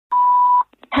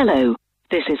Hello,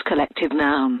 this is Collective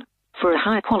Noun. For a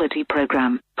high-quality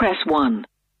program, press 1.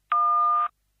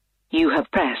 You have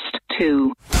pressed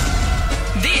 2.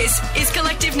 This is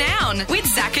Collective Noun with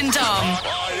Zach and Dom.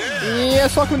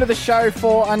 Yes, welcome to the show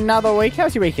for another week.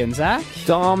 How's your weekend, Zach?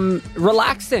 Dom,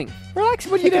 relaxing.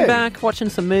 Relaxing? What do you Kicking do? back, watching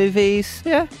some movies.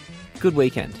 Yeah. Good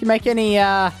weekend. Do you make any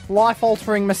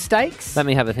life-altering mistakes? Let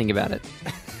me have a think about it.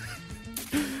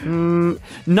 None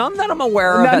that I'm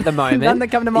aware of at the moment. None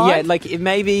that come to mind? Yeah, like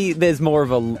maybe there's more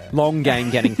of a long game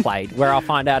getting played where I'll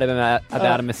find out about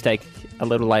a mistake a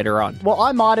little later on. Well,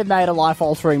 I might have made a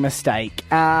life-altering mistake.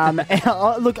 Look,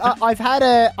 I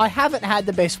haven't had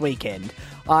the best weekend.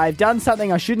 I've done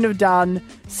something I shouldn't have done.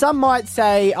 Some might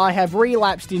say I have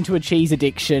relapsed into a cheese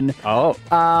addiction. Oh.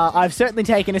 I've certainly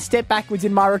taken a step backwards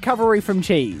in my recovery from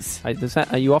cheese.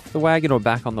 Are you off the wagon or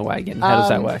back on the wagon? How does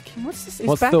that work? What's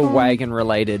the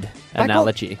wagon-related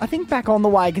analogy? I think back on the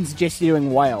wagon suggests you're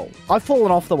doing well. I've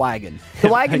fallen off the wagon. The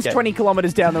wagon's 20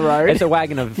 kilometres down the road. It's a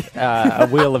wagon of a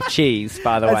wheel of cheese,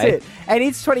 by the way. That's it. And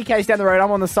it's 20 k's down the road.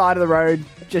 I'm on the side of the road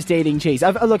just eating cheese.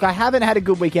 Look, I haven't had a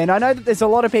good weekend. I know that there's a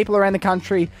lot of people around the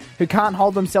country who can't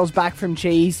hold themselves back from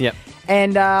cheese. Yep.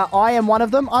 And I am one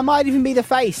of them. I might even be the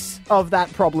face of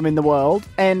that problem in the world.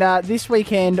 And this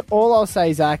weekend, all I'll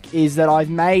say, Zach, is that I've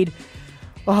made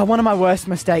one of my worst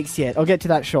mistakes yet. I'll get to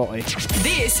that shortly.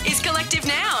 This is Collective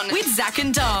Noun with Zach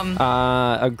and Dom.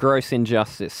 A gross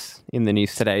injustice in the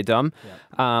news today, Dom. Yep.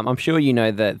 I'm sure you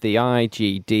know that the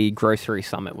IGD Grocery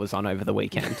Summit was on over the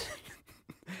weekend.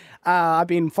 I've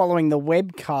been following the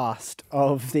webcast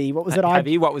of the... What was it? Have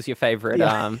you? What was your favourite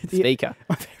speaker?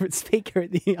 My favourite speaker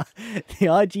at the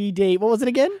IGD... What was it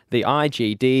again? The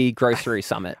IGD Grocery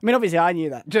Summit. I mean, obviously, I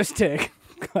knew that. Just to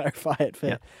clarify it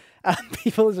for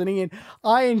people listening in.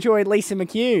 I enjoyed Lisa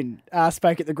McCune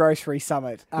spoke at the Grocery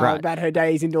Summit about her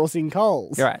days endorsing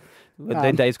Coles. You're right.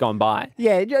 The days gone by.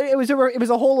 Yeah, it was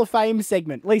a Hall of Fame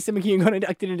segment. Lisa McCune got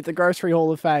inducted into the Grocery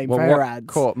Hall of Fame for her ads.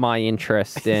 What caught my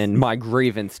interest and my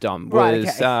grievance, Dom,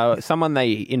 was someone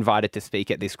they invited to speak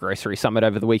at this Grocery Summit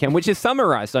over the weekend, which is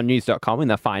summarised on news.com in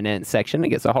the finance section. It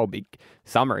gets a whole big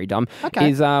summary, Dom. Okay.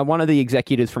 Is one of the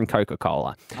executives from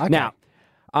Coca-Cola. Okay. Now,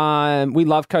 we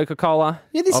love Coca-Cola.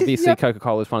 Yeah, obviously,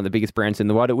 Coca-Cola is one of the biggest brands in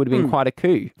the world. It would have been quite a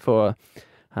coup for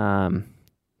the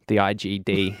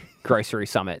IGD Grocery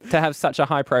Summit to have such a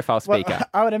high-profile speaker. Well,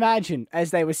 I would imagine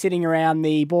as they were sitting around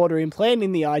the boardroom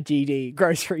planning the IGD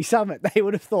Grocery Summit, they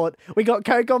would have thought, we got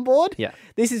Coke on board? Yeah.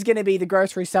 This is going to be the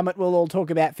Grocery Summit we'll all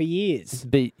talk about for years.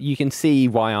 But you can see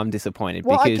why I'm disappointed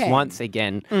because once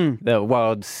again, the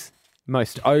world's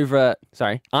most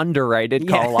underrated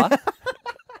cola...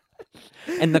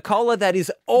 And the cola that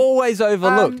is always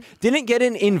overlooked didn't get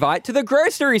an invite to the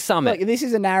Grocery Summit. Look, this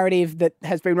is a narrative that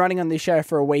has been running on this show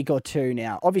for a week or two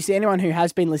now. Obviously, anyone who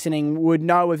has been listening would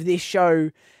know of this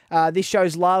show, this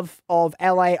show's love of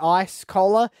LA Ice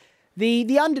cola.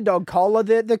 The underdog cola,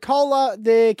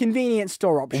 the convenience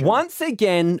store option. Once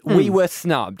again, we were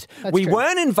snubbed. We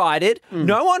weren't invited.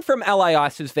 No one from LA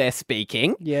Ice was there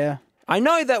speaking. Yeah. I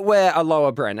know that we're a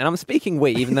lower brand, and I'm speaking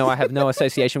we, even though I have no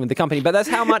association with the company, but that's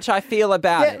how much I feel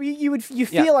about it. You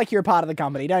feel like you're a part of the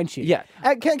company, don't you? Yeah.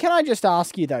 Can I just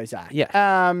ask you though, Zach? Yeah.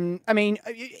 I mean,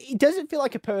 it doesn't feel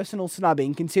like a personal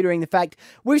snubbing, considering the fact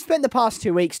we've spent the past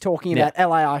 2 weeks talking about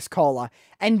LA Ice Cola,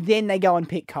 and then they go and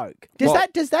pick Coke. Does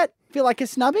that feel like a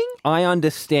snubbing? I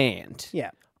understand.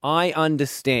 Yeah. I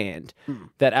understand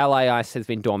that LA Ice has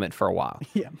been dormant for a while.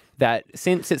 Yeah. That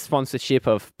since its sponsorship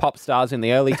of pop stars in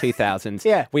the early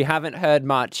 2000s, we haven't heard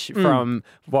much from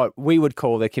what we would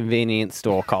call the convenience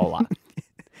store cola.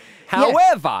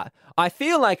 However, I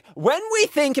feel like when we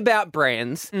think about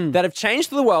brands that have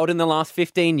changed the world in the last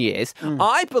 15 years,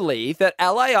 I believe that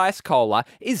LA Ice Cola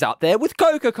is up there with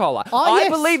Coca-Cola. I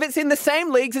believe it's in the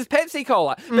same leagues as Pepsi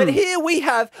Cola. But here we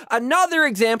have another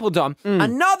example, Dom,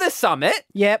 another summit.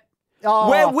 Yep.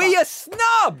 Where we are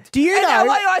snubbed. Do you know?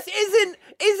 LA Ice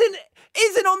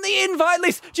isn't on the invite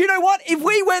list. Do you know what? If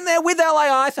we went there with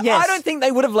LA Ice, I don't think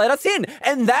they would have let us in.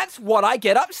 And that's what I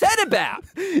get upset about.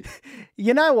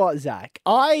 You know what, Zach?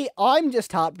 I'm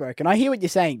just heartbroken. I hear what you're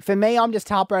saying. For me, I'm just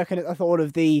heartbroken at the thought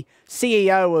of the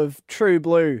CEO of True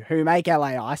Blue, who make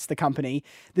LA Ice, the company,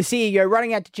 the CEO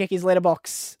running out to check his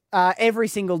letterbox every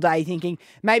single day thinking,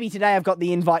 maybe today I've got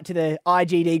the invite to the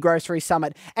IGD Grocery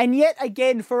Summit. And yet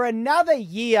again, for another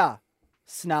year,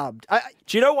 snubbed.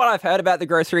 Do you know what I've heard about the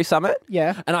Grocery Summit?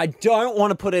 Yeah. And I don't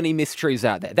want to put any mistruths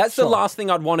out there. That's the last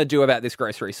thing I'd want to do about this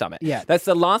Grocery Summit. Yeah. That's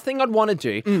the last thing I'd want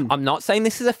to do. I'm not saying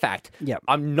this is a fact. Yep.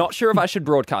 I'm not sure if I should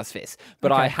broadcast this,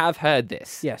 but I have heard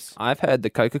this. Yes. I've heard the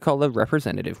Coca-Cola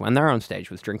representative, when they're on stage,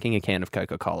 was drinking a can of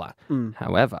Coca-Cola.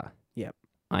 However,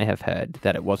 I have heard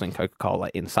that it wasn't Coca-Cola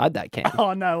inside that can.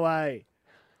 Oh, no way.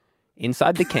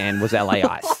 Inside the can was LA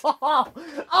Ice.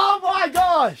 Oh my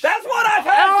gosh! That's what I've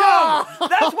heard, Dom!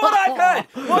 That's what I've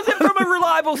heard. Was it from a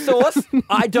reliable source?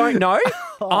 I don't know.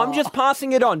 I'm just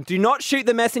passing it on. Do not shoot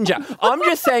the messenger. I'm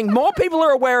just saying more people are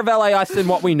aware of LA Ice than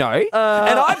what we know. And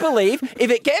I believe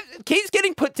if it keeps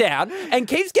getting put down and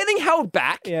keeps getting held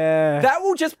back, that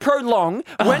will just prolong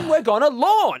when we're going to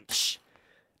launch.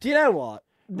 Do you know what?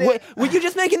 You're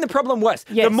just making the problem worse.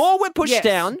 Yes. The more we're pushed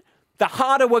down, the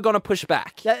harder we're going to push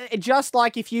back. Just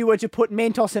like if you were to put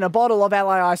Mentos in a bottle of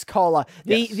LA Ice Cola,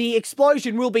 the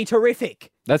explosion will be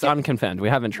terrific. That's unconfirmed. We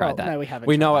haven't tried that. No, we haven't.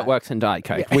 We know it works in Diet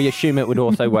Coke. Yeah. We assume it would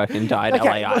also work in Diet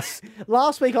LA Ice.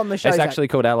 Last week on the show... It's actually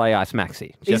called LA Ice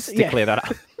Maxi, just to clear that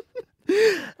up.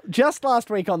 Just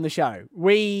last week on the show,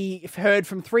 we heard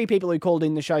from 3 people who called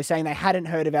in the show saying they hadn't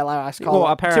heard of LA Ice Cola. Well,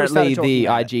 apparently the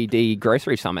IGD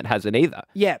Grocery Summit hasn't either.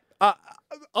 Yeah.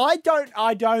 I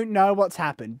don't know what's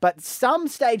happened, but some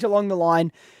stage along the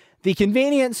line, the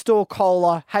convenience store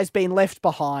cola has been left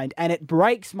behind, and it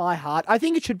breaks my heart. I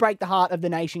think it should break the heart of the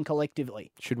nation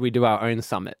collectively. Should we do our own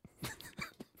summit?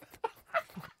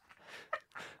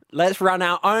 Let's run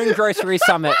our own grocery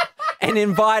summit and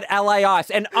invite LA Ice,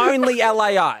 and only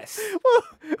LA Ice. Well,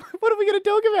 what are we going to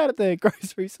talk about at the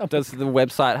grocery summit? Does the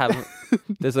website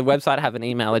have an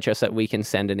email address that we can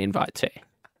send an invite to?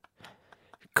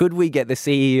 Could we get the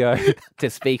CEO to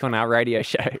speak on our radio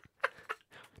show?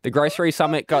 The Grocery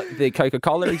Summit got the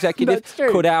Coca-Cola executive. That's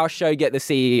true. Could our show get the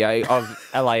CEO of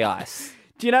LA Ice?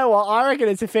 Do you know what? I reckon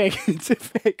it's a fair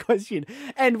question.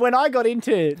 And when I got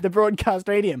into the broadcast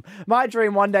medium, my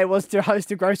dream one day was to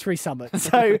host a grocery summit.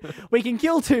 So we can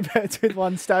kill 2 birds with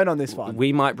 1 stone on this one.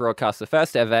 We might broadcast the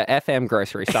first ever FM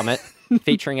grocery summit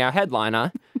featuring our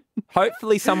headliner,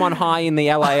 hopefully someone high in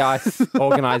the LA Ice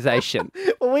organisation.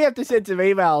 Well, we have to send some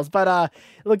emails, but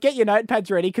look, get your notepads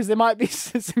ready because there might be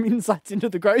some insights into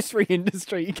the grocery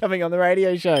industry coming on the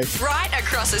radio show. Right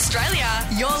across Australia,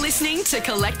 you're listening to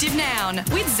Collective Noun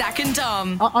with Zach and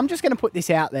Dom. I'm just going to put this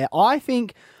out there. I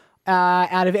think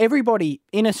out of everybody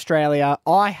in Australia,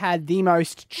 I had the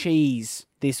most cheese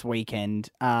this weekend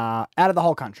out of the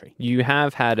whole country. You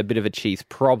have had a bit of a cheese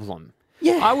problem.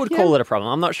 Yeah, I would call it a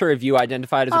problem. I'm not sure if you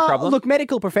identify it as a problem. Look,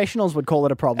 medical professionals would call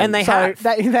it a problem. And they have.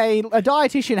 A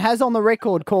dietitian has on the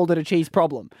record called it a cheese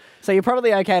problem. So you're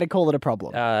probably okay to call it a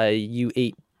problem. You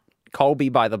eat Colby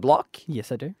by the block.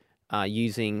 Yes, I do.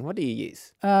 Using, what do you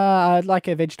use? Like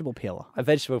a vegetable peeler. A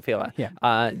vegetable peeler. Yeah.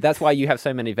 That's why you have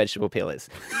so many vegetable peelers.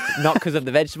 Not because of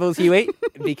the vegetables you eat,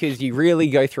 because you really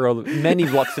go through many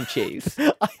blocks of cheese.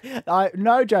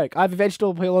 No joke. I have a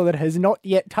vegetable peeler that has not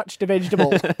yet touched a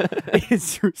vegetable.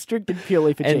 It's restricted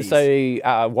purely for cheese. And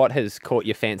so what has caught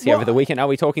your fancy over the weekend? Are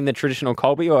we talking the traditional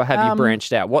Colby or have you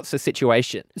branched out? What's the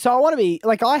situation? So I want to be,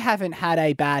 I haven't had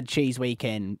a bad cheese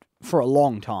weekend for a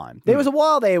long time. There was a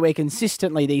while there where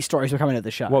consistently these stories were coming to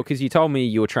the show. Well, because you told me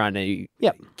you were trying to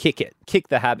kick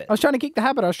the habit. I was trying to kick the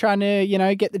habit. I was trying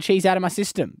to, get the cheese out of my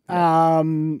system,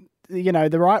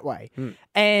 the right way.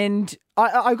 And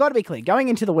I've got to be clear. Going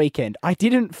into the weekend, I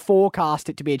didn't forecast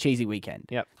it to be a cheesy weekend.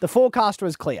 Yep. The forecast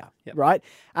was clear, right?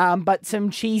 But some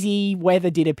cheesy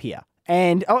weather did appear.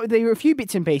 And there were a few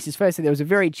bits and pieces. Firstly, there was a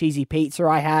very cheesy pizza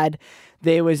I had.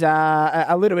 There was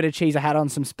a little bit of cheese I had on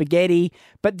some spaghetti.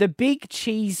 But the big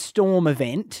cheese storm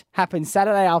event happened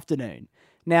Saturday afternoon.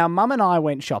 Now, Mum and I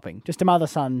went shopping, just a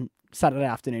mother-son Saturday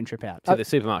afternoon trip out. To the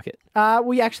supermarket?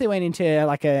 We actually went into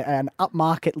an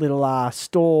upmarket little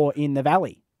store in the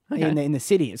valley, in the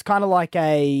city. It's kind of like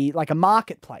a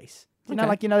marketplace. You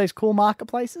know those cool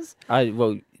marketplaces?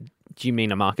 Do you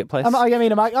mean a marketplace? I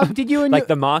mean a market. Did you? Like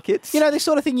the markets? This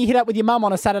sort of thing you hit up with your mum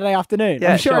on a Saturday afternoon.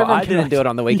 Yeah, I'm sure I didn't do it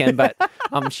on the weekend, but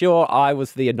I'm sure I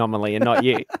was the anomaly and not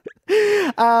you.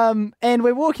 And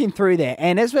we're walking through there,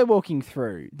 and as we're walking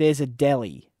through, there's a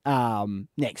deli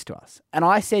next to us. And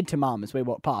I said to Mum as we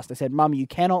walked past, I said, Mum, you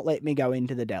cannot let me go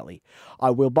into the deli. I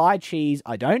will buy cheese.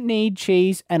 I don't need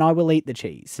cheese, and I will eat the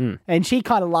cheese. And she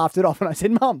kind of laughed it off, and I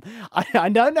said, Mum, I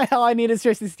don't know how I need to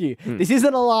stress this to you. This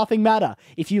isn't a laughing matter.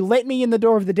 If you let me in the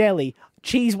door of the deli,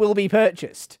 cheese will be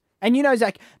purchased. And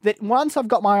Zach, that once I've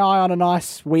got my eye on a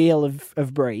nice wheel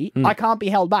of brie, I can't be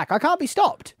held back. I can't be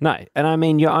stopped. No, and I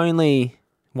mean, you're only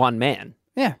one man.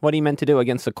 Yeah. What are you meant to do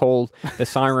against the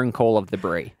siren call of the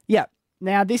brie? Yeah.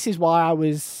 Now, this is why I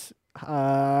was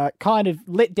kind of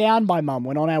let down by Mum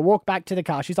when on our walk back to the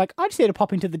car, she's like, I just need to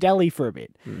pop into the deli for a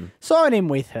bit. So I went in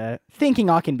with her, thinking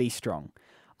I can be strong.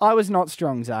 I was not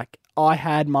strong, Zach. I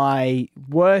had my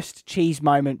worst cheese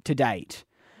moment to date.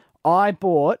 I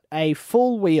bought a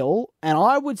full wheel, and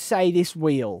I would say this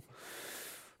wheel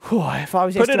If I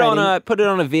was Put it on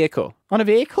a vehicle. On a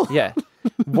vehicle? Yeah.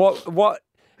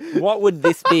 What would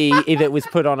this be if it was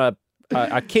put on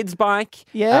a kid's bike?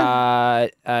 Yeah.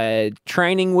 A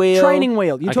training wheel. Training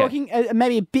wheel. You're talking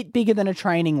maybe a bit bigger than a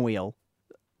training wheel.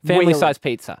 Family-sized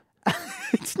pizza.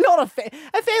 It's not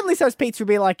a family-sized pizza would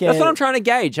be like a... That's what I'm trying to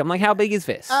gauge. I'm like, how big is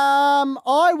this?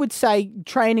 I would say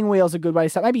training wheel's a good way to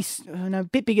start. Maybe a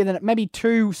bit bigger than it. Maybe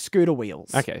 2 scooter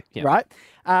wheels. Okay, yeah. Right?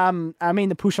 I mean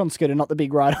the push-on scooter, not the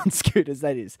big ride-on scooters,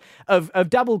 that is. Of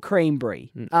double cream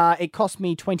brie. It cost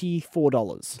me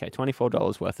 $24. Okay,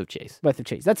 $24 worth of cheese.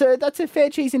 That's a fair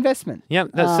cheese investment. Yeah,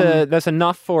 that's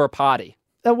enough for a party.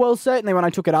 Well, certainly when I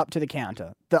took it up to the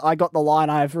counter, that I got the line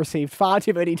I have received far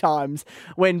too many times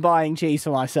when buying cheese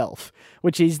for myself,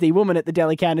 which is the woman at the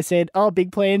deli counter said, "Oh,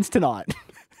 big plans tonight."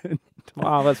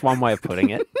 Well, that's one way of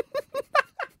putting it.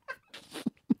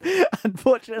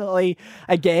 Unfortunately,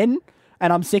 again,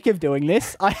 and I'm sick of doing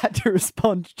this, I had to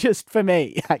respond just for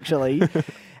me, actually.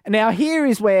 Now, here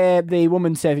is where the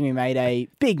woman serving me made a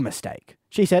big mistake.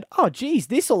 She said, "Oh, geez,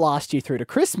 this will last you through to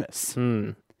Christmas."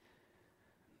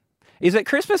 Is it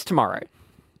Christmas tomorrow?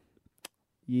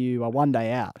 You are one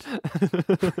day out.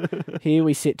 Here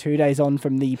we sit 2 days on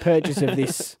from the purchase of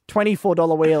this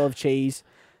 $24 wheel of cheese.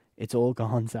 It's all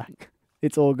gone, Zach.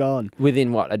 It's all gone.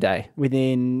 Within what, a day?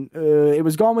 It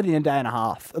was gone within a day and a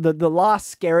half. The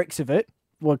last skerricks of it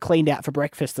were cleaned out for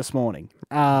breakfast this morning.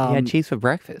 You had cheese for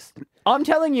breakfast? I'm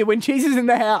telling you, when cheese is in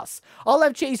the house, I'll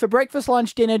have cheese for breakfast,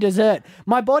 lunch, dinner, dessert.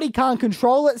 My body can't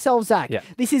control itself, Zach. Yeah.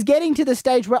 This is getting to the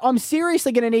stage where I'm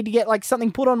seriously going to need to get like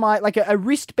something put on my, like a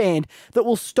wristband that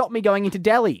will stop me going into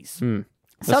delis.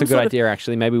 That's a good idea,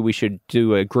 actually. Maybe we should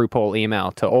do a group all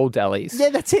email to all delis. Yeah,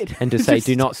 that's it. And to say,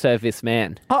 do not serve this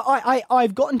man.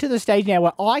 I've gotten to the stage now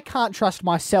where I can't trust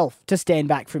myself to stand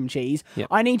back from cheese. Yep.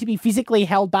 I need to be physically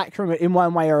held back from it in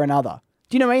one way or another.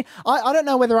 Do you know what I mean? I don't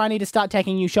know whether I need to start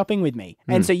taking you shopping with me.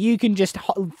 And so you can just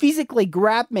physically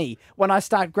grab me when I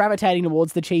start gravitating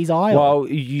towards the cheese aisle. Well,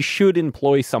 you should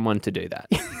employ someone to do that.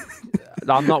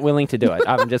 I'm not willing to do it.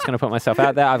 I'm just going to put myself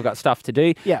out there. I've got stuff to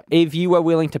do. Yeah. If you were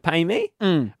willing to pay me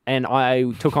and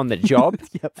I took on the job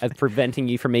of preventing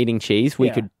you from eating cheese,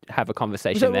 we could have a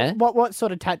conversation there. What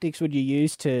sort of tactics would you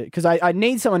use to... Because I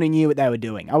need someone who knew what they were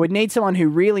doing. I would need someone who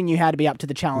really knew how to be up to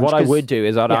the challenge. What I would do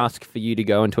is I'd ask for you to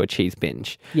go into a cheese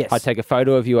binge. Yes. I'd take a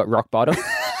photo of you at rock bottom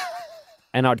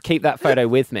and I'd keep that photo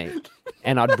with me.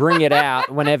 And I'd bring it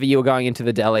out whenever you were going into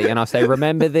the deli. And I'd say,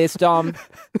 remember this, Dom?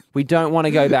 We don't want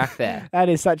to go back there. That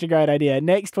is such a great idea.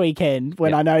 Next weekend,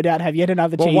 when I no doubt have yet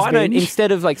another cheese why don't, binge.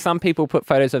 instead of like some people put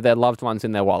photos of their loved ones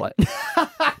in their wallet,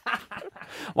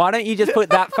 why don't you just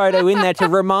put that photo in there to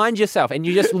remind yourself and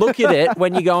you just look at it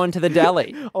when you go into the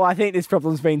deli? Oh, I think this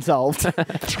problem's been solved.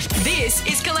 This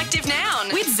is Collective Noun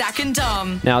with Zach and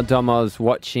Dom. Now, Dom, I was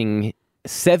watching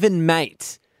Seven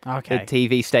Mate, the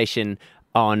TV station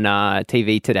on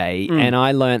TV today, and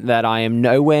I learnt that I am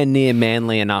nowhere near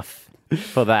manly enough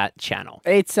for that channel.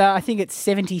 It's I think it's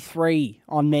 73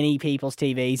 on many people's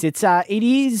TVs. It's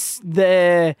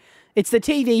the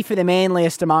TV for the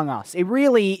manliest among us. It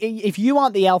really, if you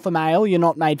aren't the alpha male, you're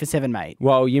not made for Seven Mate.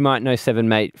 Well, you might know Seven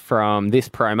Mate from this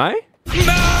promo.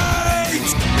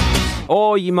 Mate!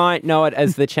 Or you might know it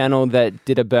as the channel that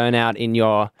did a burnout in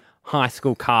your high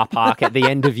school car park at the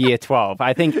end of year 12.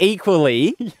 I think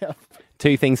equally...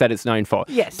 Two things that it's known for.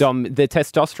 Yes. Dom, the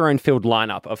testosterone-filled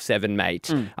lineup of Seven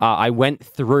Mate. I went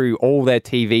through all their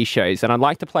TV shows, and I'd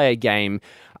like to play a game.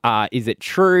 Is it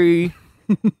true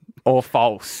or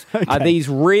false? Okay. Are these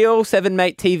real Seven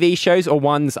Mate TV shows or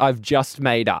ones I've just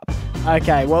made up?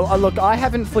 Okay, well, look, I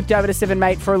haven't flicked over to Seven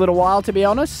Mate for a little while, to be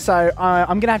honest, so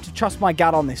I'm going to have to trust my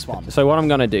gut on this one. So what I'm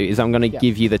going to do is I'm going to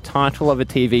give you the title of a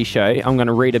TV show. I'm going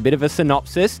to read a bit of a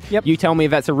synopsis. Yep. You tell me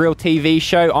if that's a real TV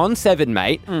show on Seven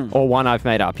Mate or one I've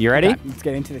made up. You ready? Okay, let's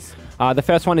get into this. The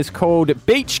first one is called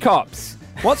Beach Cops.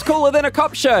 What's cooler than a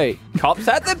cop show? Cops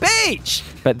at the beach.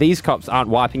 But these cops aren't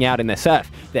wiping out in the surf.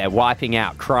 They're wiping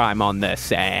out crime on the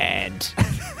sand.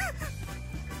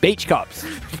 Beach cops.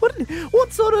 What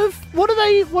are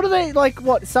they like?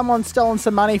 What, someone stolen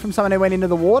some money from someone who went into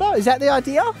the water? Is that the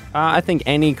idea? I think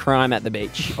any crime at the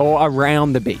beach or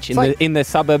around the beach, in the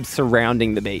suburbs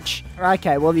surrounding the beach.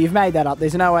 Okay, well, you've made that up.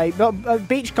 There's no way.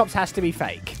 Beach Cops has to be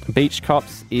fake. Beach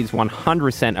Cops is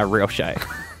 100% a real show.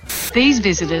 These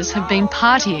visitors have been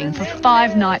partying for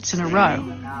 5 nights in a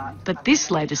row, but this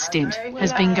latest stint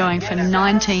has been going for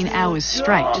 19 hours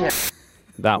straight.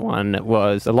 That one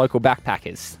was the local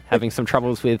backpackers having some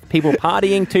troubles with people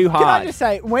partying too hard. Can I just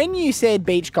say, when you said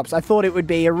beach cops, I thought it would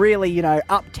be a really,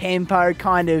 up-tempo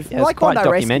kind of... Yeah, it's quite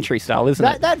documentary style, isn't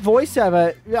it? That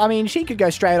voiceover, I mean, she could go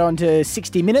straight on to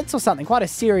 60 Minutes or something. Quite a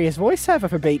serious voiceover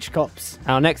for beach cops.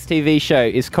 Our next TV show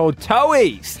is called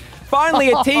Towies. Finally,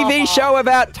 a TV show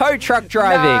about tow truck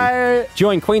driving. No.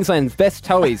 Join Queensland's best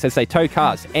towies as they tow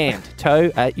cars and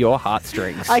tow at your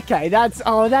heartstrings. Okay,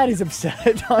 that is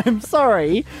absurd. I'm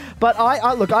sorry. But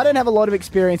I look, I don't have a lot of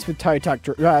experience with tow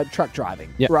truck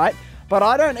driving, right?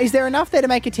 But is there enough there to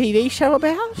make a TV show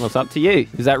about? Well, it's up to you.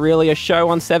 Is that really a show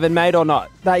on 7 Mate or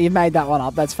not? You've made that one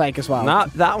up. That's fake as well. No,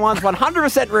 that one's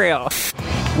 100% real.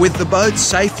 With the boat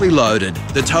safely loaded,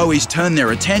 the towies turn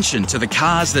their attention to the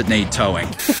cars that need towing.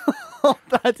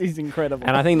 That is incredible.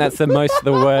 And I think that's the most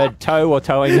the word tow or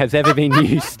towing has ever been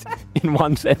used in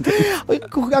one sentence.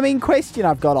 I mean, question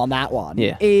I've got on that one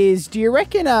is, do you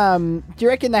reckon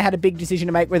they had a big decision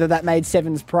to make whether that made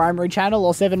Seven's primary channel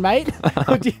or 7 Mate?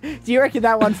 Or do you reckon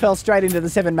that one fell straight into the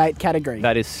 7 Mate category?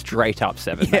 That is straight up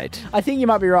 7 Mate. I think you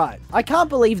might be right. I can't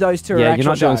believe those two are actual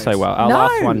you're not doing shows. so well. Our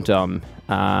last one, Dom,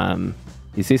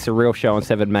 is this a real show on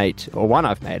 7 Mate or one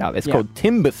I've made up? It's called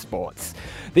Timber Sports.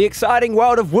 The exciting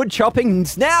world of wood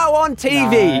chopping's now on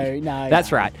TV. No.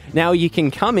 That's right. Now you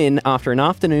can come in after an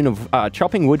afternoon of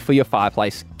chopping wood for your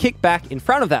fireplace, kick back in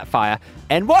front of that fire,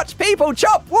 and watch people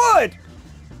chop wood.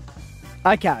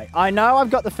 Okay, I know I've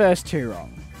got the first two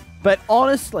wrong, but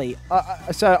honestly,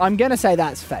 so I'm going to say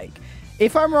that's fake.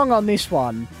 If I'm wrong on this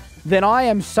one, then I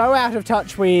am so out of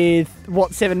touch with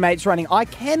what 7 Mate's running. I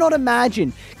cannot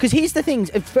imagine. Because here's the thing.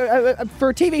 For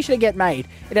a TV show to get made,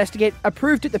 it has to get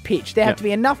approved at the pitch. There have to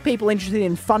be enough people interested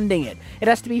in funding it. It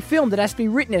has to be filmed. It has to be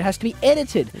written. It has to be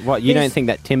edited. What, you don't think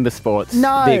that Timber Sports,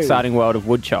 the exciting world of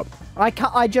wood chop?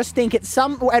 I just think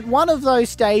at one of those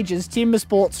stages, Timber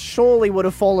Sports surely would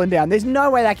have fallen down. There's no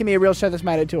way that can be a real show that's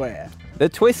made it to air. The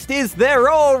twist is they're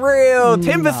all real.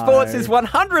 Timber Sports is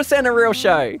 100% a real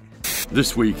show.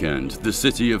 This weekend, the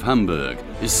city of Hamburg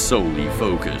is solely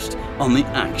focused on the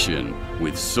action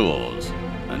with swords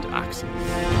and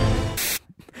axes.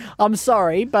 I'm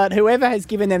sorry, but whoever has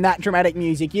given them that dramatic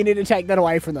music, you need to take that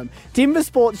away from them. Timber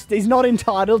Sports is not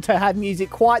entitled to have music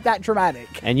quite that dramatic.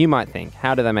 And you might think,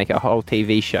 how do they make a whole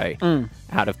TV show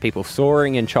out of people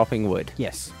sawing and chopping wood?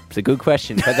 Yes. It's a good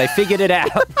question, but they figured it out.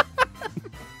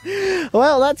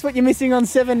 Well, that's what you're missing on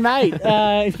 7 Mate,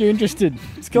 if you're interested.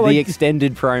 It's the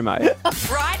extended promo.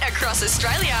 Right across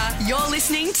Australia, you're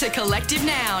listening to Collective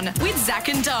Noun with Zach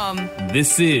and Dom.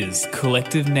 This is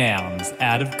Collective Noun's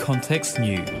Out of Context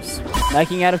News.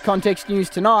 Making out of context news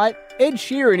tonight, Ed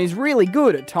Sheeran is really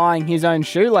good at tying his own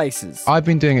shoelaces. I've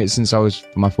been doing it since I was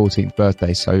my 14th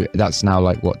birthday, so that's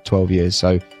now 12 years,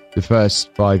 so... The first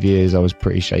 5 years, I was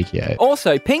pretty shaky at it.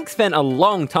 Also, Pink spent a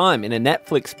long time in a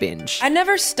Netflix binge. I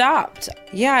never stopped.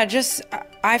 Yeah,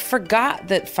 I forgot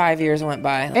that 5 years went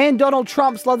by. And Donald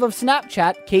Trump's love of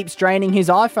Snapchat keeps draining his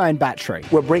iPhone battery.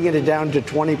 We're bringing it down to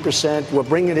 20%. We're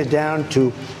bringing it down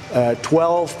to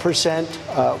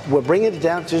 12%. We're bringing it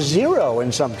down to 0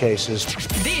 in some cases.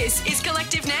 This is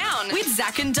Collective Noun with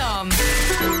Zach and Dom.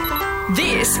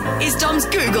 This is Dom's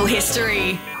Google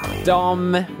history.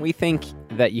 Dom, we think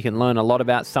that you can learn a lot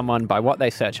about someone by what they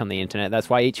search on the internet. That's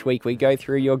why each week we go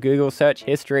through your Google search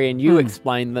history and you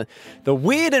explain the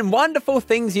weird and wonderful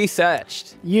things you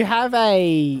searched. You have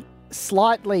a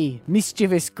slightly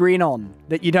mischievous grin on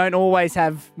that you don't always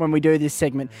have when we do this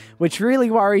segment, which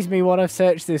really worries me what I've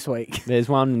searched this week. There's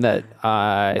one that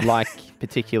I like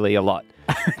particularly a lot.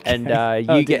 Okay. And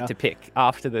you get to pick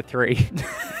after the three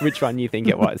which one you think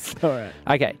it was. All right.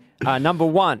 Okay, number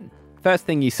one. First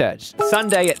thing you searched,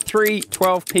 Sunday at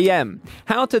 3:12 p.m.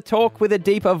 How to talk with a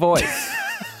deeper voice.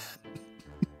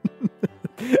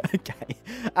 Okay.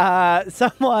 A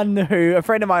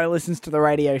friend of mine who listens to the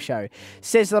radio show,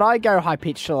 says that I go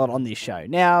high-pitched a lot on this show.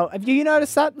 Now, have you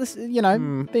noticed that,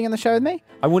 being on the show with me?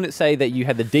 I wouldn't say that you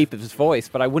had the deepest voice,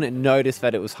 but I wouldn't notice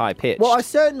that it was high-pitched. Well, I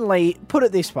certainly, put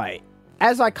it this way,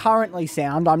 as I currently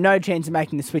sound, I'm no chance of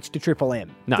making the switch to Triple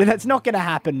M. No. That's not going to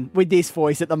happen with this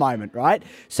voice at the moment, right?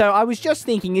 So I was just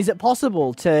thinking, is it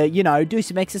possible to, do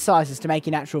some exercises to make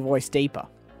your natural voice deeper?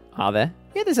 Are there?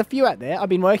 Yeah, there's a few out there. I've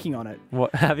been working on it.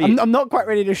 What have you? I'm not quite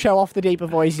ready to show off the deeper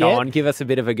voice yet. Go on, give us a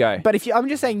bit of a go. But I'm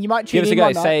just saying, you might tune in. Give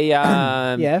us a go. Say,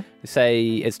 yeah.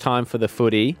 Say it's time for the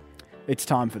footy. It's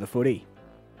time for the footy.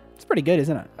 It's pretty good,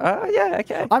 isn't it? Yeah,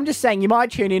 okay. I'm just saying, you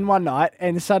might tune in one night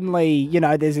and suddenly,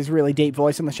 there's this really deep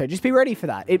voice on the show. Just be ready for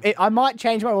that. I might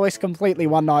change my voice completely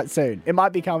one night soon. It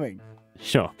might be coming.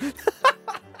 Sure.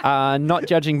 Not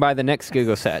judging by the next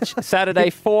Google search. Saturday,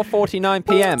 4:49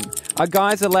 p.m. Are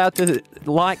guys allowed to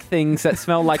like things that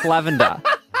smell like lavender?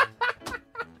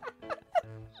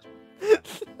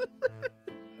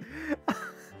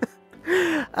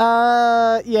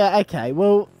 Yeah, okay.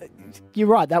 Well, you're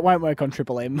right. That won't work on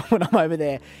Triple M when I'm over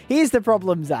there. Here's the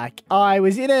problem, Zach. I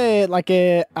was in a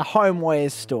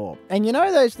homewares store, and you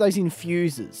know those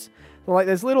infusers, like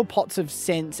those little pots of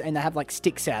scents, and they have like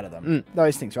sticks out of them.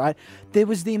 Those things, right? There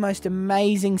was the most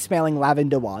amazing smelling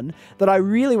lavender one that I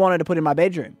really wanted to put in my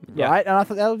bedroom, right? And I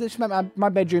thought that'll just make my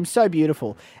bedroom so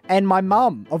beautiful. And my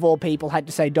mum, of all people, had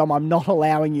to say, "Dom, I'm not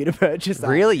allowing you to purchase that."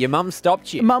 Really? Your mum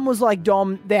stopped you? Mum was like,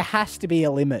 "Dom, there has to be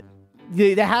a limit.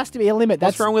 There has to be a limit."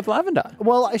 What's wrong with lavender?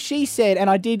 Well, she said, and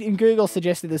I did, and Google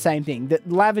suggested the same thing,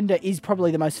 that lavender is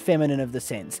probably the most feminine of the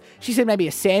scents. She said maybe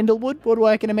a sandalwood would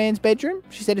work in a man's bedroom.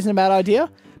 She said it's a bad idea.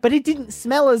 But it didn't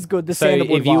smell as good, the sandalwood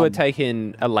So if you one. were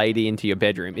taking a lady into your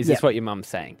bedroom, is this what your mum's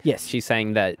saying? Yes. She's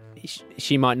saying that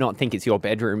she might not think it's your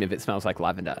bedroom if it smells like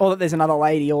lavender. Or that there's another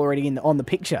lady already on the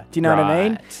picture. Do you know what I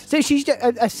mean? So she's just,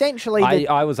 essentially...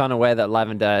 I was unaware that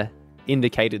lavender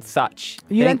indicated such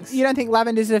You things. don't think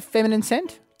lavender's a feminine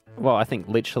scent? Well, I think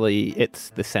literally it's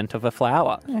the scent of a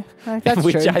flower. That's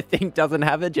which true. I think doesn't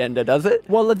have a gender, does it?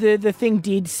 Well, the thing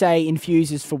did say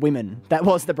infusers for women. That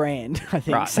was the brand, I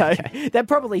think. Right, so okay. that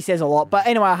probably says a lot. But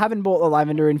anyway, I haven't bought the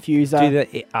lavender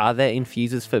infuser. Are there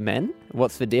infusers for men?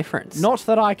 What's the difference? Not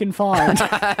that I can find.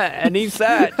 Any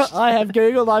search. I have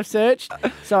Googled, I've searched.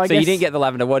 So I guess you didn't get the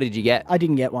lavender. What did you get? I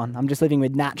didn't get one. I'm just living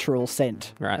with natural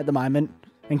scent at the moment.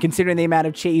 And considering the amount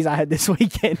of cheese I had this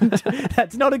weekend,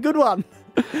 that's not a good one.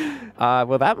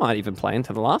 Well, that might even play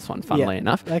into the last one, funnily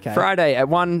enough. Okay. Friday at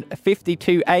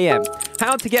 1:52 a.m.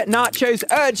 How to get nachos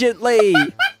urgently.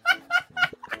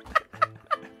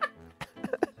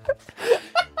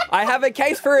 I have a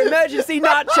case for emergency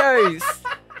nachos.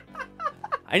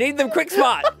 I need them quick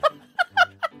smart.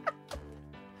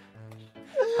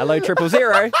 Hello,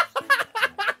 000.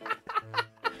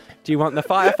 Do you want the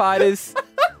firefighters,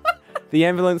 the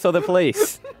ambulance, or the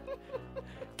police?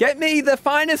 Get me the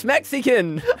finest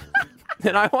Mexican,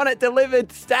 and I want it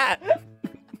delivered stat.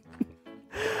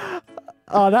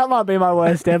 Oh, that might be my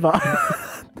worst ever.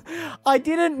 I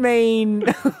didn't mean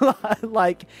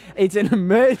like it's an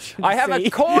emergency. I have a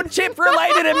corn chip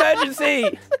related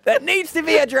emergency that needs to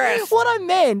be addressed. What I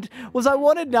meant was I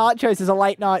wanted nachos as a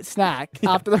late night snack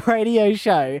after the radio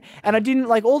show, and I didn't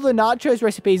like all the nachos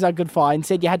recipes I could find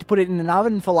said you had to put it in an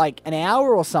oven for like an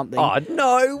hour or something. Oh,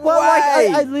 no Well,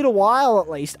 way. like a little while at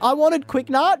least. I wanted quick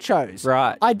nachos.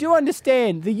 Right. I do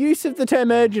understand the use of the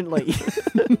term urgently.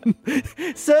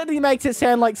 Certainly makes it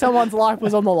sound like someone's life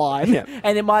was on the line,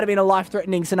 and it might have been a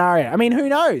life-threatening scenario. I mean, who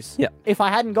knows? Yeah. If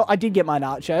I did get my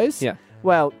nachos. Yeah.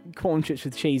 Well, corn chips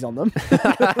with cheese on them.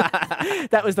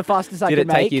 That was the fastest I Did could it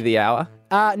make. take you the hour?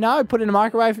 No, put it in the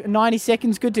microwave, 90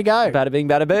 seconds, good to go. Bada bing,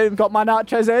 bada boom. Got my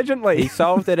nachos urgently. He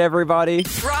solved it, everybody.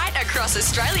 Right across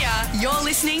Australia, you're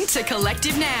listening to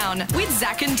Collective Noun with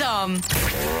Zach and Dom.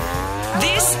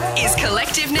 This is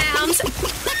Collective Noun's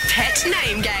Pet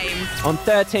Name Game. On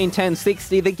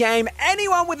 131060, the game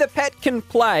anyone with a pet can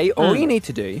play. All you need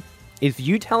to do is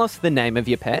you tell us the name of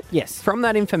your pet. Yes. From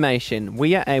that information,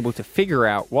 we are able to figure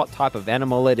out what type of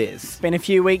animal it is. It's been a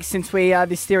few weeks since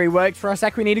this theory worked for us.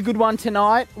 Zach, we need a good one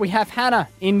tonight. We have Hannah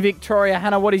in Victoria.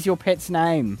 Hannah, what is your pet's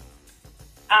name?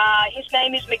 His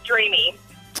name is McDreamy.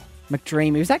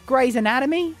 McDreamy. Was that Grey's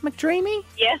Anatomy, McDreamy?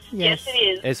 Yes, it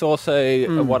is. It's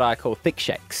also what I call thick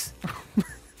shakes.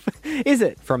 Is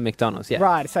it? From McDonald's, yeah.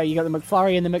 Right, so you got the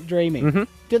McFlurry and the McDreamy. Mm-hmm.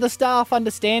 Do the staff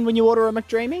understand when you order a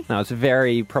McDreamy? No, it's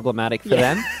very problematic for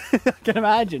them. I can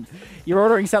imagine. You're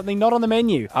ordering something not on the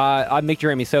menu. I'm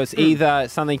McDreamy, so it's either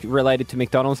something related to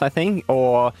McDonald's, I think,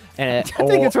 or... I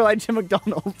think it's related to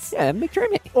McDonald's. Yeah,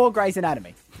 McDreamy. Or Grey's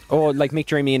Anatomy. Or like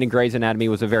McDreamy in a Grey's Anatomy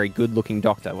was a very good-looking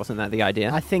doctor. Wasn't that the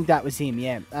idea? I think that was him,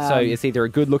 yeah. So it's either a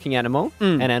good-looking animal,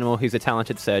 an animal who's a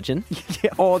talented surgeon,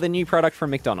 or the new product from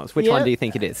McDonald's. Which one do you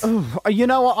think it is? You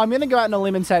know what? I'm going to go out on a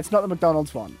limb and say it's not the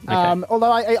McDonald's one. Okay.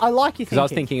 Although I like your thinking. Because I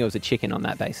was thinking it was a chicken on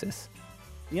that basis.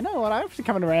 You know what? I'm actually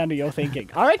coming around to your thinking.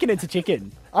 I reckon it's a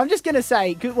chicken. I'm just going to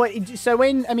say,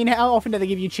 how often do they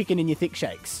give you chicken in your thick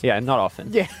shakes? Yeah, not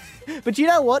often. Yeah. But you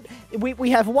know what?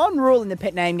 We have one rule in the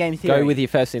pet name game theory. Go with your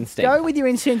first instinct. Go with your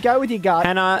instinct. Go with your gut.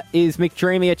 Hannah, is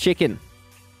McDreamy a chicken?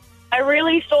 I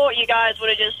really thought you guys would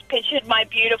have just pictured my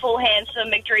beautiful, handsome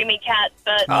McDreamy cat,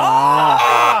 but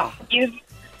I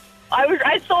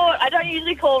thought I don't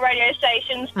usually call radio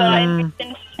stations, but I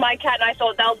mentioned my cat, and I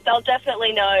thought they'll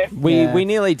definitely know. We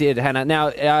nearly did, Hannah. Now,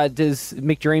 does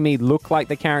McDreamy look like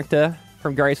the character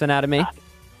from Grey's Anatomy?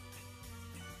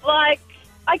 Like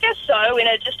I guess so, in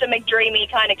just a McDreamy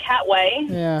kind of cat way.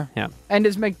 Yeah. Yeah. And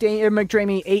does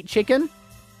McDreamy eat chicken?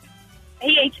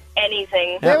 He eats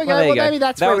anything. There we go. There you Well, go. maybe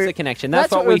that's that where was we- the connection.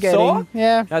 That's what we're we saw. getting.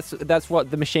 Yeah. That's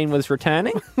what the machine was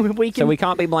returning. We So we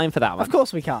can't be blamed for that one. Of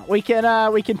course we can't. We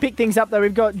can pick things up though.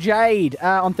 We've got Jade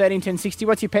on 131060.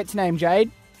 What's your pet's name,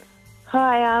 Jade?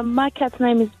 Hi, my cat's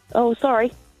name is... Oh,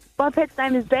 sorry. My pet's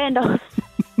name is Bandos.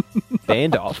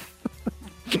 Bandoff.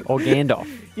 Or Gandalf.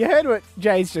 You heard what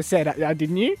Jade's just said,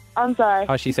 didn't you? I'm sorry.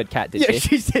 Oh, she said cat, did Yeah, she?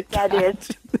 she said Yeah, I did.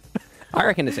 I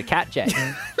reckon it's a cat, Jade.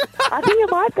 I think it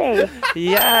might be.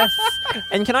 Yes.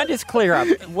 And can I just clear up?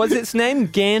 Was its name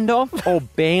Gandalf or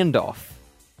Bandoff?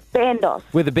 Bandos.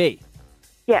 With a B?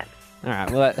 Yes. All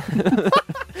right. Well,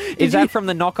 is that from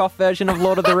the knockoff version of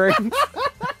Lord of the Rings?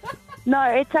 No,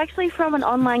 it's actually from an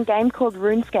online game called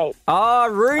RuneScape. Oh,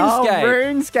 RuneScape. Oh,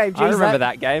 RuneScape. Jeez, I remember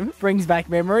that game. Brings back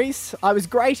memories. I was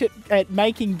great at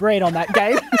making bread on that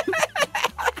game.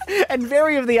 And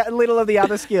little of the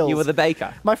other skills. You were the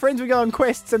baker. My friends would go on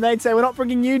quests and they'd say, we're not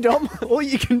bringing you, Dom. All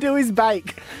you can do is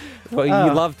bake. Well, you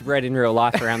loved bread in real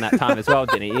life around that time as well,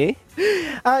 didn't you?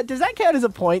 Does that count as a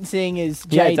point, seeing as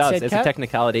Jade Yeah, it does. said It's cat? a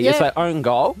technicality. Yeah. It's their own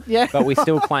goal, but we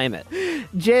still claim it.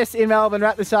 Jess in Melbourne,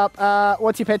 wrap this up.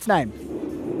 What's your pet's name?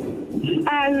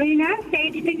 Luna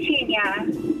Sage Petunia.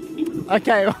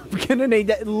 Okay, I'm going to need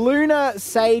that. Luna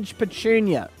Sage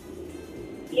Petunia.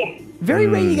 Yes. Very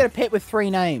rare you get a pet with 3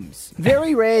 names.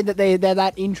 Very rare that they're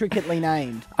that intricately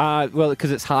named. Well, because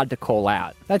it's hard to call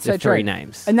out. That's the so true. 3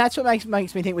 names. And that's what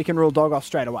makes me think we can rule dog off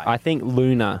straight away. I think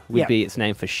Luna would Yep. be its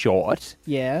name for short.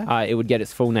 Yeah. It would get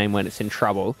its full name when it's in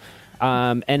trouble.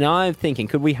 And I'm thinking,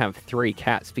 could we have 3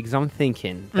 cats? Because I'm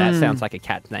thinking that sounds like a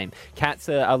cat's name. Cats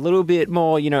are a little bit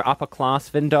more, upper class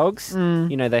than dogs.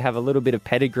 They have a little bit of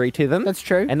pedigree to them. That's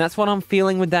true. And that's what I'm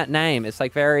feeling with that name. It's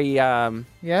like very...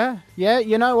 Yeah.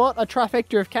 You know what? A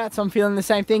trifecta of cats. I'm feeling the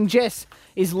same thing. Jess,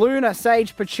 is Luna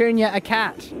Sage Petunia a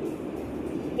cat?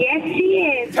 Yes,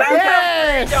 she is.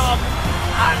 Yes!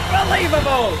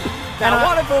 Unbelievable! Now,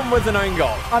 one of them was an own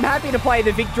goal. I'm happy to play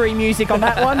the victory music on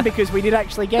that one because we did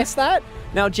actually guess that.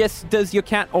 Now, Jess, does your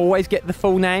cat always get the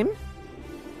full name?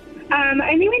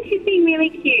 Only when she's being really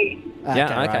cute.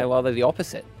 Yeah, okay. right. Well, they're the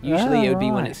opposite. Usually it would be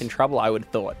when right. it's in trouble, I would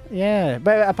have thought. Yeah,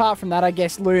 but apart from that, I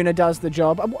guess Luna does the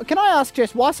job. Can I ask,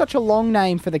 Jess, why such a long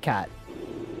name for the cat?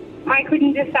 I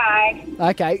couldn't decide.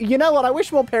 Okay, you know what? I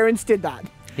wish more parents did that.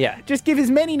 Yeah. Just give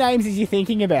as many names as you're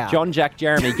thinking about. John, Jack,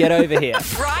 Jeremy, get over here.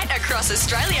 Right across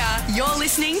Australia, you're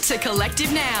listening to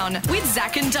Collective Noun with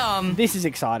Zach and Dom. This is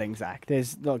exciting, Zach.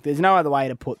 There's no other way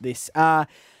to put this.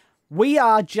 We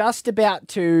are just about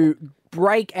to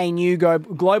break a new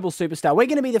global superstar. We're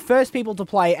going to be the first people to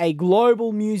play a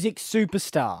global music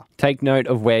superstar. Take note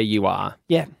of where you are.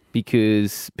 Yeah.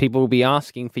 Because people will be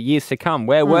asking for years to come,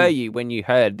 where were you when you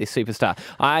heard this superstar?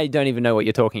 I don't even know what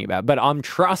you're talking about, but I'm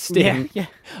trusting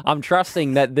I'm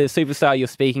trusting that the superstar you're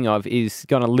speaking of is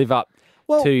going to live up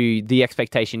to the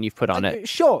expectation you've put on it.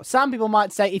 Sure, some people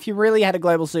might say if you really had a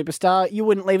global superstar, you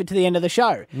wouldn't leave it to the end of the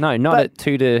show. No, not at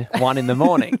 2 to 1 in the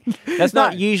morning. That's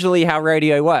not usually how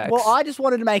radio works. Well, I just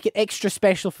wanted to make it extra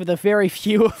special for the very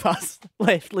few of us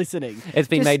left listening. It's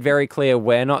been made very clear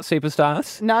we're not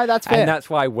superstars. No, that's fair. And that's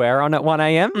why we're on at 1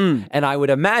 a.m. And I would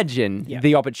imagine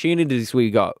the opportunities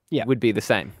we got would be the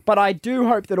same. But I do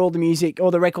hope that all the music or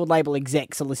the record label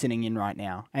execs are listening in right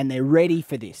now and they're ready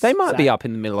for this. They might be up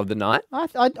in the middle of the night.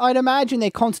 I'd imagine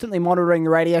they're constantly monitoring the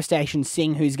radio station,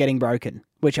 seeing who's getting broken,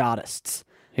 which artists.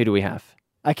 Who do we have?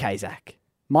 Okay, Zach.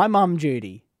 My mum,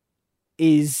 Judy,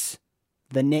 is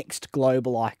the next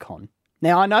global icon.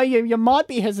 Now, I know you might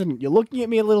be hesitant. You're looking at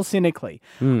me a little cynically.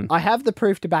 I have the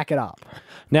proof to back it up.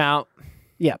 Now,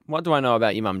 what do I know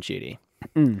about your mum, Judy?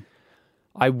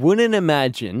 I wouldn't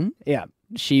imagine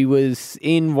she was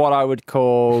in what I would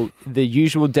call the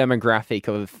usual demographic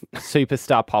of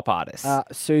superstar pop artists.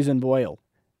 Susan Boyle.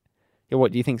 Yeah,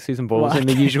 what, do you think Susan Boyle's in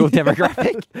the usual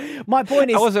demographic? My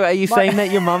point is... Are you saying that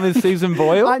your mum is Susan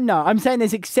Boyle? No, I'm saying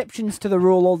there's exceptions to the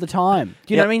rule all the time.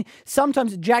 Do you know what I mean?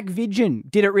 Sometimes Jack Vidgen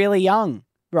did it really young,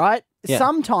 right? Yeah.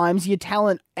 Sometimes your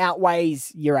talent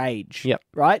outweighs your age, Yep.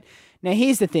 right? Now,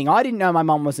 here's the thing. I didn't know my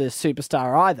mum was a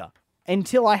superstar either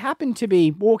until I happened to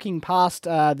be walking past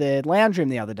the lounge room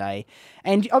the other day.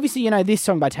 And obviously, this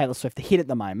song by Taylor Swift, the hit at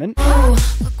the moment. Oh,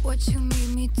 look what you made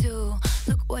me do.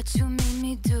 Look what you made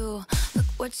me do. Look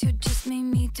what you just made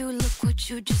me do. Look what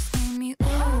you just made me. Ooh.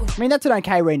 I mean, that's an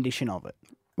okay rendition of it.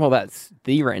 Well, that's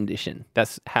the rendition.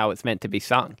 That's how it's meant to be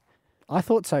sung. I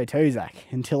thought so too, Zach,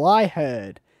 until I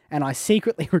heard, and I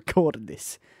secretly recorded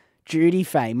this, Judy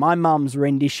Fay, my mum's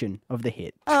rendition of the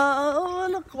hit. Oh,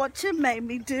 look what you made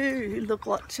me do. Look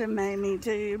what you made me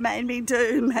do. Made me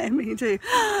do, made me do.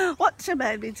 What you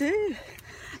made me do.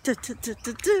 Do, do, do,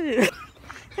 do, do.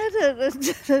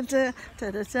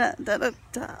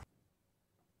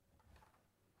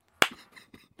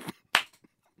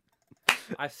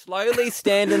 I slowly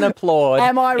stand and applaud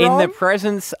Am I in wrong? the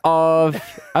presence of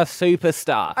a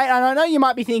superstar. And I know you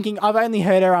might be thinking, I've only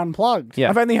heard her unplugged. Yeah.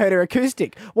 I've only heard her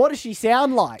acoustic. What does she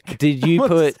sound like? Did you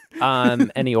put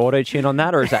any auto-tune on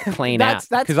that, or is that clean out?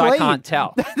 That's Because I clean. can't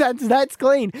tell. That's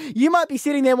clean. You might be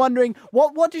sitting there wondering,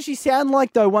 what does she sound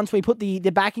like, though, once we put the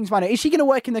backings behind her? Is she going to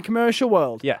work in the commercial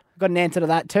world? Yeah. Got an answer to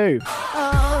that, too.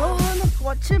 Oh, look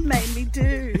what you made me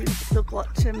do. Look what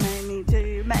you made me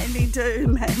do. Made me do,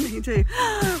 made me do.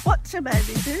 What you made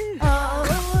me do.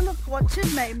 Oh, look what you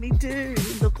made me do.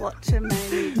 Look what you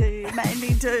made me do. Made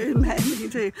me do, made me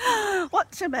do.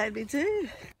 What you made me do.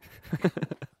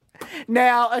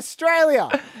 Now, Australia,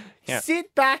 Yeah.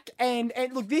 sit back and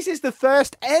look, this is the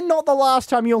first and not the last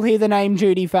time you'll hear the name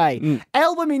Judy Fay.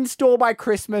 Album in store by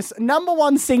Christmas,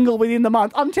 #1 single within the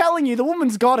month. I'm telling you, the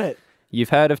woman's got it. You've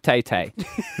heard of Tay Tay.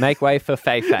 Make way for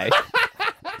Fay Fay.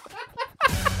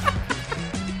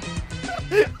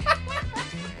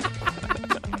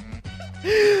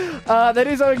 That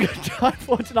is all we've got time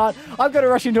for tonight. I've got to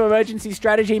rush into emergency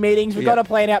strategy meetings. We've got to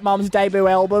plan out Mum's debut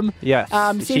album. Yes.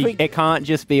 It can't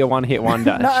just be a one-hit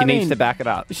wonder. No, she I needs mean, to back it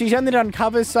up. She's only done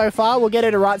covers so far. We'll get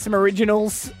her to write some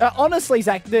originals. Honestly,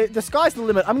 Zach, the sky's the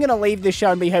limit. I'm going to leave this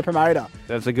show and be her promoter.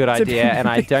 That's a good idea, and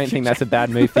I don't think that's a bad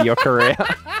move for your career.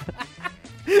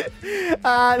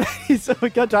 That is all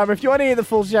we've got time for. If you want to hear the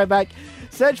full show back,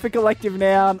 search for Collective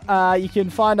Noun. You can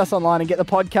find us online and get the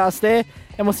podcast there.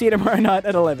 And we'll see you tomorrow night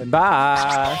at 11.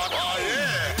 Bye.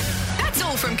 That's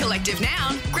all from Collective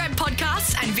Noun. Grab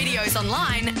podcasts and videos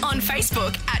online on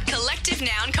Facebook at Collective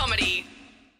Noun Comedy.